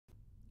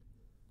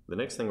The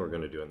next thing we're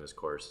going to do in this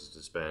course is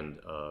to spend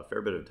a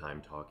fair bit of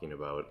time talking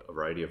about a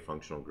variety of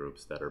functional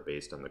groups that are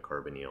based on the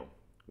carbonyl,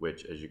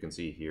 which, as you can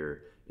see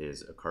here,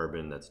 is a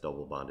carbon that's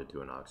double bonded to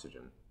an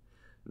oxygen.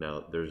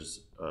 Now,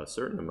 there's a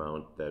certain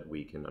amount that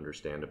we can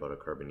understand about a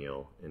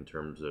carbonyl in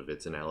terms of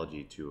its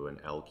analogy to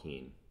an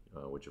alkene,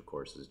 which of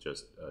course is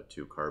just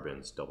two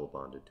carbons double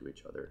bonded to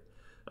each other.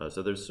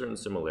 So there's certain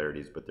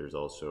similarities, but there's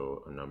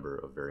also a number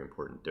of very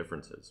important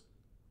differences.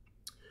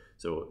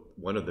 So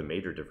one of the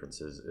major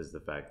differences is the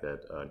fact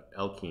that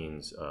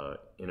alkenes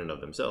in and of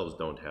themselves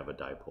don't have a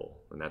dipole,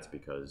 and that's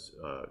because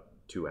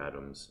two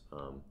atoms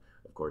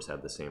of course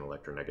have the same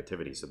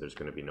electronegativity, so there's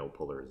going to be no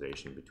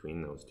polarization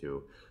between those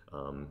two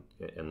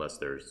unless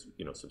there's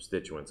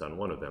substituents on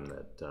one of them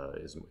that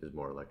is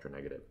more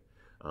electronegative.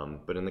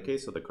 But in the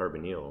case of the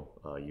carbonyl,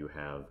 you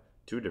have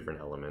two different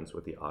elements,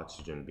 with the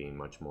oxygen being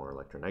much more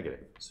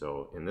electronegative.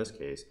 So in this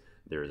case,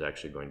 there's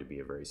actually going to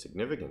be a very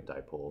significant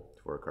dipole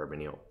for a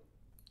carbonyl,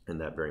 and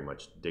that very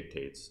much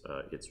dictates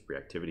its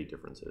reactivity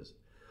differences.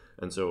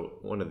 And so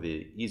one of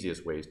the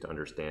easiest ways to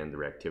understand the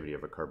reactivity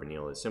of a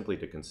carbonyl is simply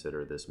to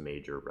consider this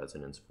major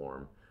resonance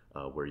form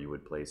where you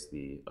would place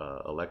the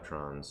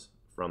electrons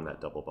from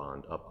that double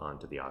bond up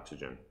onto the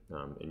oxygen.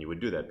 And you would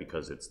do that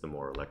because it's the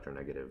more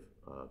electronegative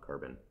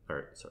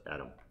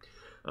atom.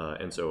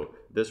 And so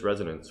this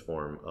resonance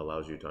form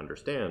allows you to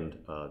understand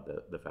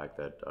the fact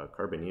that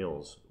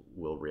carbonyls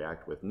will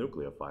react with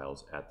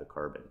nucleophiles at the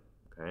carbon.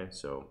 Okay,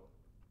 so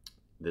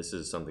this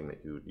is something that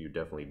you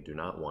definitely do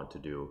not want to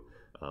do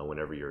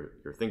whenever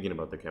you're thinking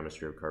about the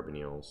chemistry of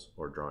carbonyls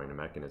or drawing a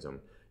mechanism,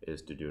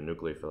 is to do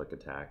nucleophilic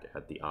attack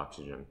at the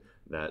oxygen.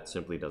 That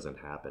simply doesn't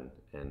happen.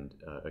 And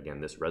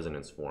again, this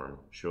resonance form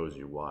shows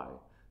you why.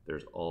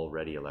 There's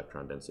already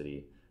electron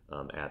density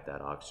at that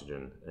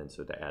oxygen, and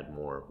so to add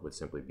more would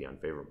simply be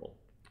unfavorable.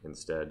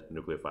 Instead,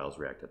 nucleophiles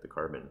react at the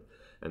carbon.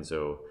 And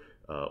so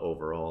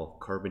overall,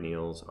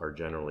 carbonyls are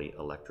generally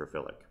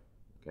electrophilic.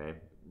 Okay?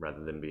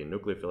 Rather than being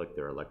nucleophilic,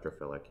 they're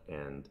electrophilic,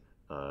 and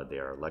they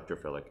are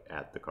electrophilic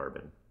at the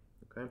carbon.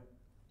 Okay?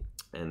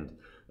 And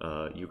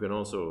you can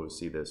also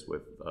see this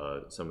with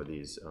some of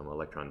these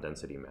electron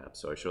density maps.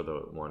 So I show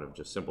the one of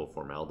just simple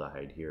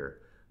formaldehyde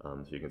here.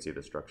 So you can see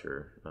the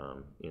structure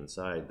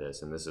inside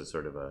this, and this is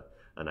sort of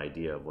an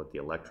idea of what the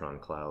electron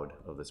cloud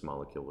of this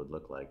molecule would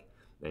look like.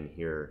 And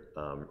here,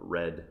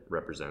 red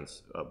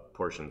represents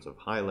portions of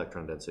high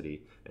electron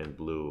density, and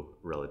blue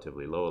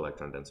relatively low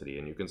electron density.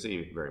 And you can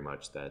see very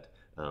much that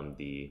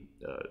the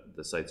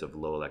sites of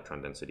low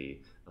electron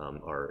density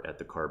are at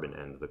the carbon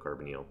end of the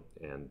carbonyl,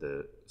 and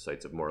the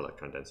sites of more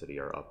electron density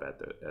are up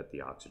at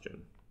the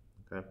oxygen.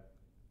 Okay.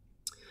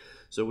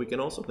 So we can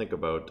also think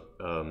about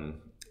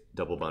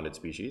double bonded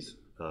species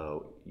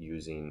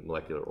using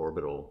molecular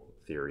orbital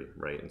theory,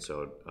 right? And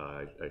so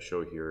I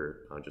show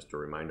here, just to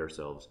remind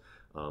ourselves,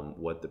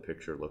 what the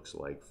picture looks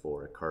like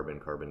for a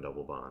carbon-carbon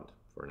double bond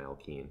for an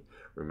alkene.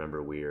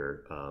 Remember,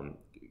 we're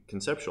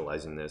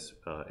conceptualizing this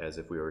as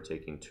if we were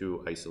taking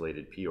two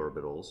isolated p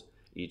orbitals,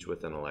 each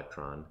with an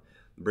electron,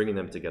 bringing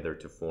them together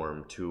to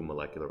form two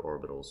molecular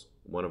orbitals,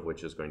 one of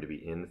which is going to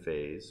be in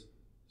phase,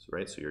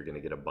 right? So you're going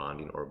to get a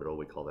bonding orbital.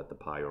 We call that the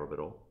pi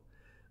orbital.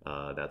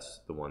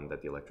 That's the one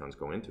that the electrons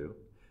go into.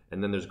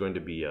 And then there's going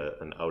to be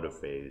an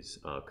out-of-phase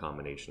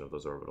combination of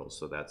those orbitals.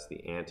 So that's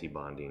the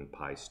anti-bonding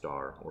pi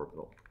star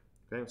orbital.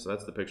 Okay, so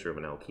that's the picture of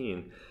an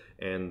alkene.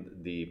 And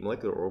the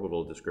molecular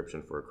orbital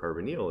description for a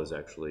carbonyl is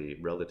actually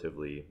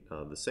relatively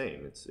the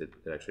same. It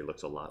actually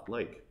looks a lot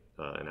like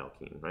an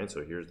alkene, right?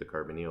 So here's the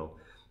carbonyl.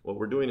 What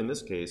we're doing in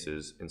this case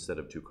is, instead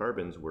of two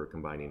carbons, we're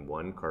combining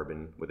one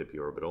carbon with a p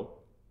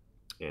orbital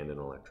and an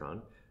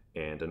electron,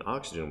 and an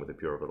oxygen with a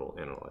p orbital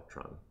and an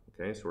electron.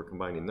 Okay, so we're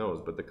combining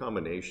those, but the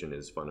combination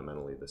is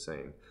fundamentally the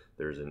same.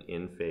 There's an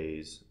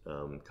in-phase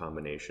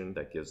combination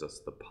that gives us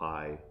the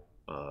pi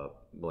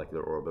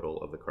molecular orbital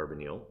of the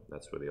carbonyl.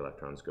 That's where the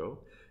electrons go.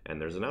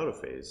 And there's an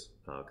out-of-phase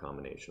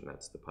combination.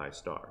 That's the pi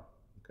star.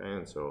 Okay,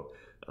 and so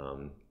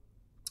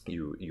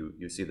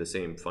you see the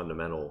same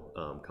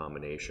fundamental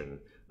combination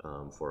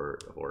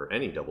for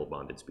any double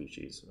bonded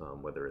species,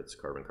 whether it's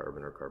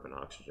carbon-carbon or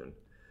carbon-oxygen.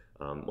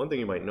 One thing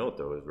you might note,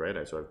 though, is,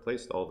 right, so I've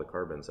placed all the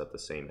carbons at the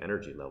same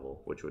energy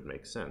level, which would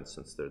make sense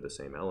since they're the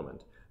same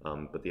element,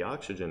 but the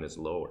oxygen is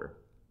lower.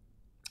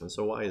 And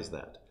so why is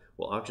that?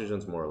 Well,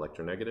 oxygen's more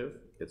electronegative.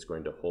 It's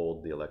going to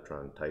hold the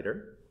electron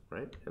tighter,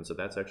 right? And so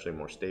that's actually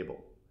more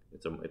stable.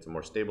 It's a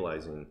more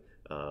stabilizing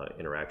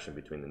interaction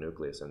between the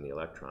nucleus and the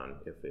electron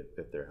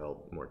if they're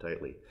held more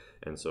tightly.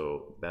 And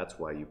so that's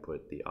why you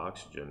put the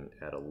oxygen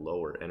at a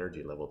lower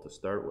energy level to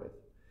start with.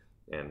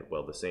 And,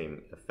 well, the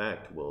same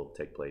effect will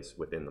take place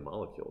within the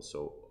molecule.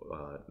 So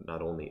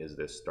not only is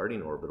this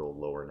starting orbital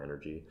lower in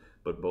energy,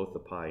 but both the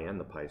pi and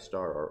the pi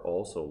star are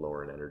also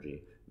lower in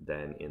energy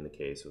than in the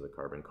case of the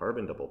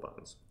carbon-carbon double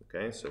bonds.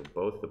 Okay, so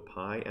both the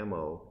pi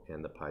MO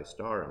and the pi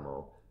star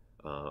MO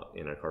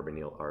in a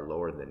carbonyl are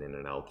lower than in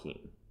an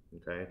alkene.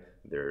 Okay,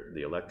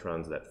 the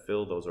electrons that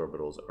fill those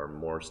orbitals are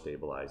more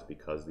stabilized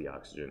because the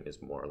oxygen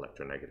is more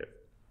electronegative.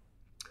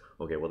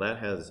 Okay, well that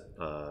has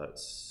a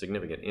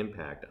significant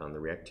impact on the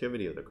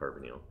reactivity of the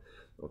carbonyl.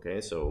 Okay,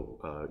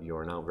 so you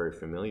are now very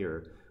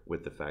familiar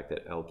with the fact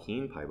that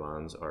alkene pi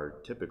bonds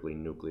are typically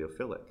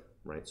nucleophilic,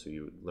 right? So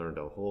you learned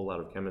a whole lot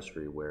of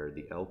chemistry where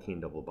the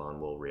alkene double bond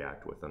will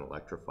react with an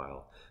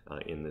electrophile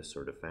in this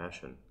sort of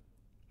fashion.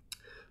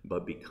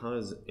 But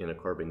because in a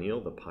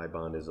carbonyl the pi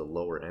bond is a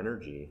lower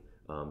energy,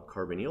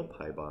 carbonyl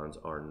pi bonds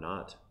are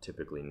not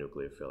typically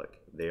nucleophilic.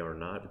 They are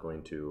not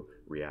going to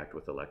react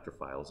with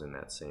electrophiles in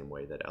that same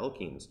way that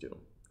alkenes do.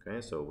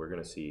 Okay, so we're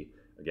going to see,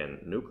 again,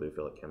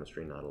 nucleophilic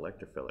chemistry, not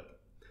electrophilic.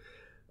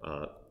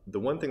 The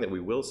one thing that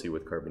we will see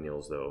with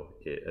carbonyls, though,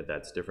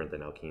 that's different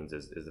than alkenes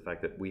is the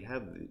fact that we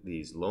have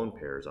these lone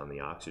pairs on the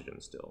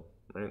oxygen still,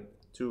 right?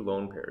 2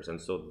 lone pairs,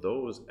 and so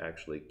those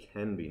actually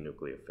can be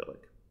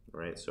nucleophilic,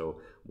 right? So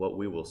what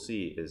we will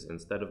see is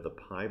instead of the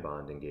pi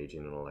bond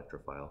engaging an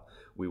electrophile,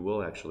 we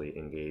will actually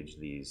engage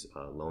these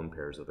lone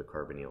pairs of the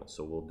carbonyl.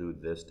 So we'll do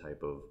this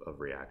type of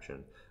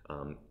reaction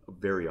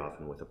very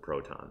often with a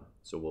proton.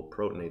 So we'll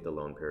protonate the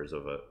lone pairs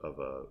of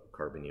a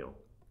carbonyl.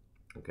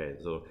 Okay,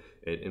 so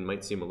it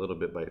might seem a little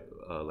bit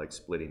like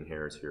splitting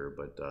hairs here,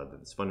 but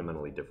it's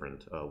fundamentally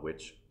different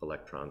which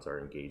electrons are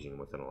engaging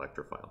with an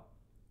electrophile.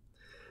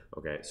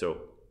 Okay,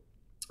 so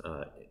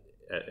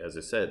as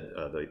I said,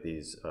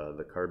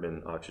 the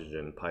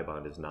carbon-oxygen pi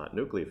bond is not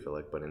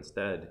nucleophilic, but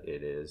instead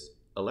it is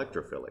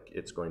electrophilic.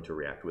 It's going to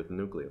react with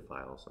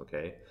nucleophiles,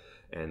 okay?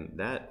 And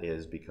that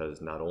is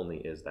because not only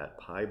is that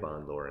pi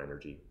bond lower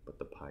energy, but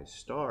the pi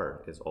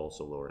star is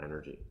also lower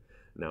energy.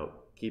 Now,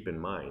 keep in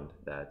mind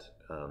that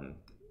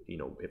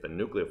if a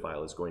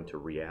nucleophile is going to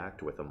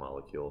react with a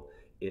molecule,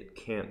 it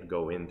can't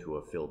go into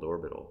a filled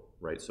orbital,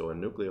 right? So a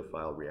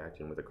nucleophile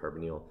reacting with a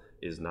carbonyl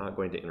is not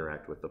going to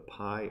interact with the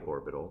pi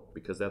orbital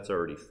because that's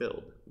already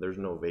filled. There's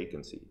no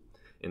vacancy.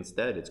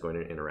 Instead, it's going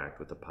to interact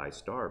with the pi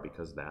star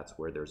because that's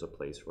where there's a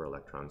place for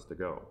electrons to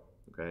go,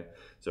 okay?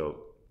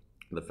 So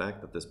the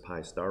fact that this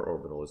pi star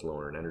orbital is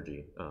lower in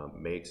energy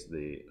makes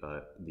the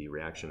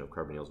reaction of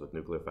carbonyls with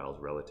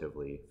nucleophiles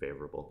relatively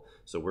favorable.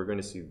 So we're going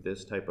to see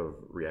this type of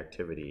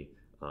reactivity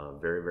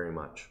very, very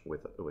much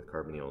with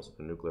carbonyls.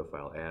 A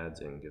nucleophile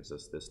adds and gives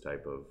us this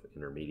type of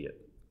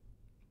intermediate.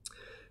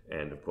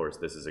 And of course,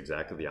 this is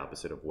exactly the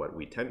opposite of what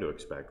we tend to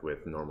expect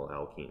with normal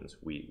alkenes.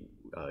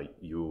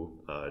 You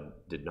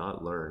did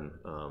not learn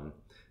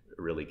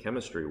really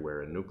chemistry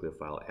where a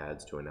nucleophile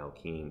adds to an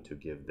alkene to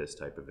give this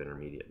type of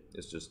intermediate.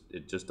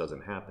 It just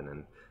doesn't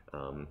happen.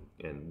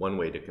 And one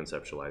way to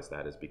conceptualize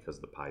that is because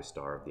the pi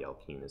star of the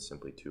alkene is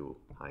simply too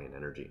high in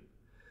energy.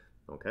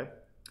 Okay?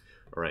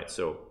 All right,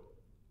 so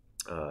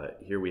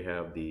here we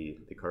have the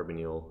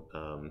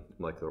carbonyl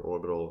molecular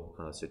orbital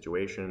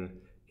situation,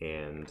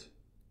 and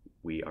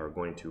we are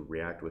going to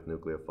react with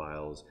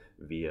nucleophiles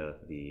via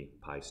the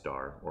pi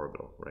star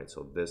orbital, right?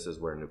 So this is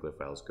where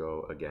nucleophiles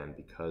go. Again,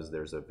 because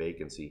there's a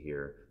vacancy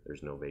here,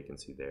 there's no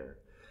vacancy there.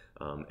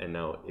 And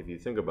now, if you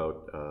think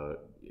about,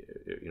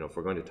 if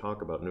we're going to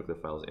talk about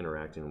nucleophiles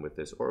interacting with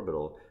this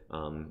orbital,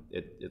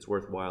 it's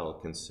worthwhile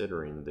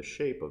considering the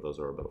shape of those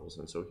orbitals.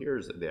 And so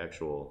here's the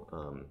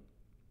actual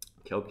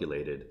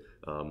calculated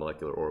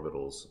molecular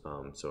orbitals.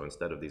 So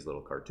instead of these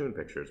little cartoon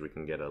pictures, we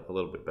can get a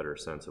little bit better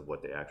sense of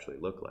what they actually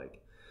look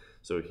like.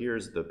 So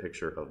here's the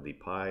picture of the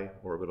pi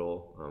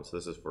orbital. So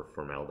this is for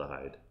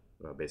formaldehyde,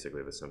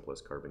 basically the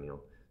simplest carbonyl.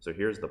 So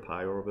here's the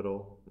pi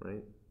orbital,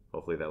 right?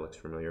 Hopefully that looks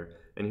familiar.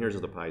 And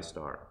here's the pi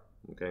star.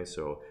 Okay,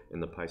 so in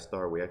the pi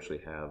star, we actually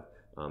have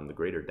the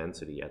greater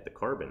density at the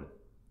carbon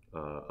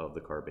of the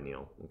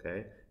carbonyl.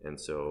 Okay,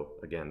 and so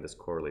again, this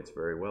correlates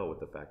very well with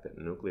the fact that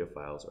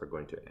nucleophiles are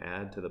going to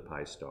add to the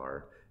pi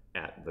star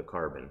at the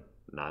carbon,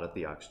 not at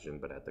the oxygen,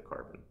 but at the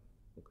carbon.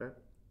 Okay.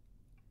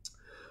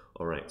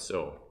 All right,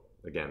 so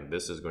again,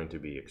 this is going to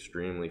be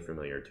extremely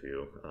familiar to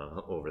you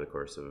over the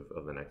course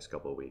of the next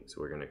couple of weeks.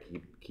 We're going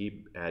to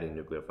keep adding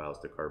nucleophiles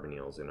to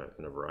carbonyls in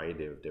a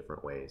variety of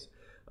different ways.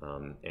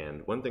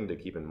 And one thing to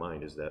keep in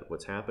mind is that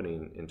what's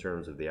happening in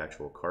terms of the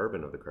actual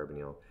carbon of the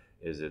carbonyl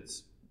is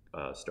it's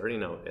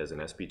starting out as an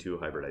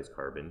sp2 hybridized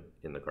carbon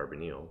in the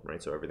carbonyl,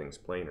 right? So everything's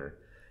planar.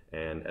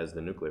 And as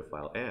the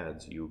nucleophile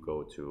adds, you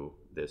go to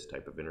this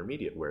type of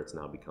intermediate where it's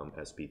now become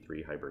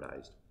sp3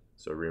 hybridized.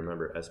 So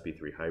remember,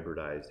 sp3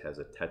 hybridized has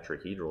a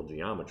tetrahedral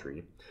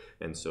geometry,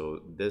 and so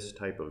this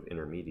type of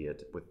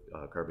intermediate with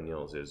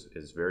carbonyls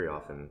is very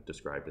often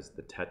described as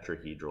the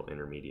tetrahedral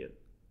intermediate.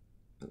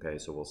 Okay,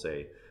 so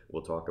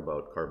we'll talk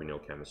about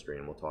carbonyl chemistry,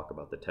 and we'll talk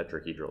about the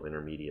tetrahedral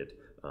intermediate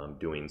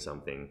doing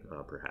something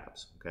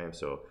perhaps. Okay,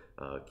 so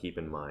keep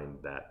in mind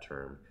that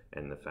term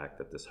and the fact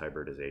that this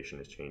hybridization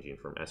is changing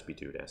from sp2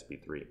 to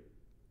sp3.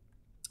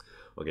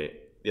 Okay,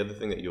 the other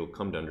thing that you'll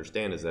come to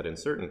understand is that in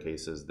certain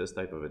cases, this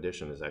type of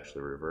addition is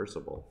actually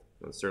reversible.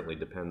 It certainly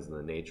depends on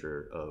the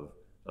nature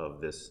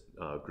of this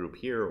group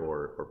here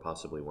or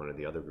possibly one of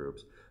the other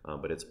groups,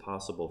 but it's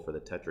possible for the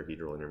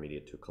tetrahedral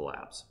intermediate to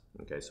collapse.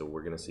 Okay, so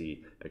we're going to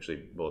see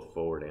actually both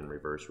forward and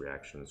reverse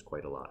reactions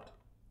quite a lot.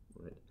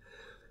 Right?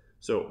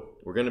 So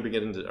we're going to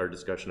begin into our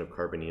discussion of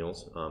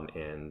carbonyls,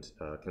 and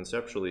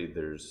conceptually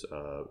there's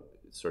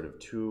sort of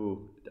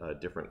two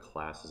different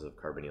classes of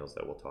carbonyls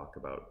that we'll talk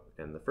about.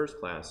 And the first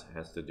class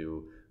has to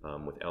do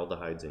with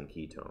aldehydes and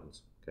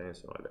ketones. Okay,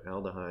 so either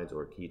aldehydes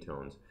or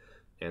ketones.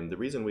 And the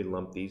reason we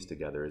lump these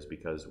together is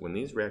because when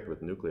these react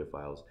with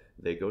nucleophiles,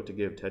 they go to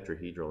give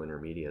tetrahedral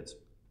intermediates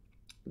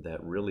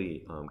that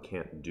really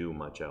can't do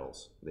much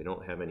else. They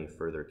don't have any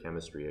further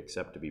chemistry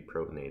except to be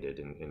protonated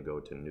and go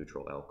to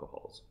neutral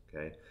alcohols.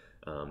 Okay,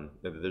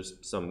 there's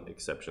some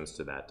exceptions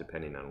to that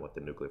depending on what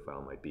the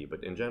nucleophile might be,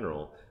 but in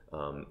general,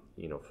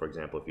 for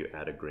example, if you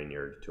add a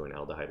Grignard to an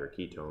aldehyde or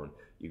ketone,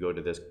 you go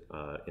to this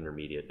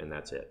intermediate and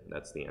that's it.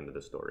 That's the end of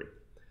the story.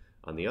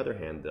 On the other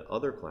hand, the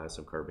other class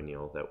of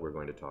carbonyl that we're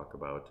going to talk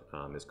about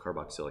is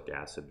carboxylic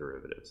acid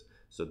derivatives.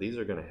 So these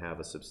are going to have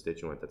a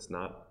substituent that's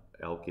not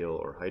alkyl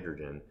or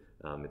hydrogen.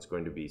 It's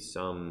going to be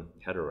some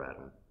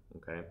heteroatom.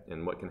 Okay,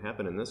 and what can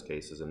happen in this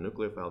case is a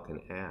nucleophile can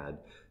add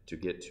to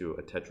get to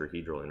a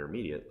tetrahedral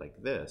intermediate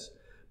like this,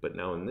 but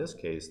now in this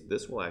case,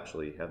 this will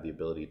actually have the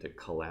ability to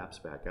collapse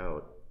back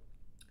out,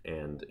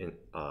 and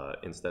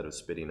instead of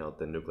spitting out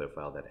the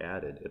nucleophile that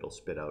added, it'll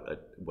spit out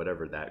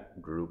whatever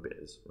that group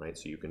is, right?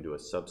 So you can do a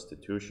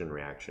substitution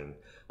reaction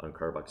on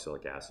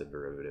carboxylic acid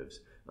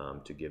derivatives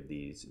to give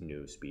these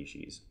new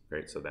species,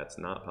 right? So that's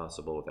not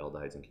possible with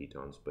aldehydes and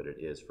ketones, but it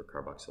is for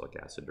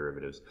carboxylic acid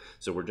derivatives.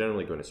 So we're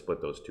generally going to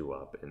split those two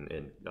up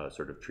and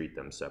sort of treat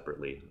them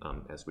separately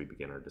as we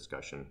begin our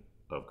discussion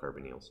of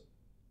carbonyls.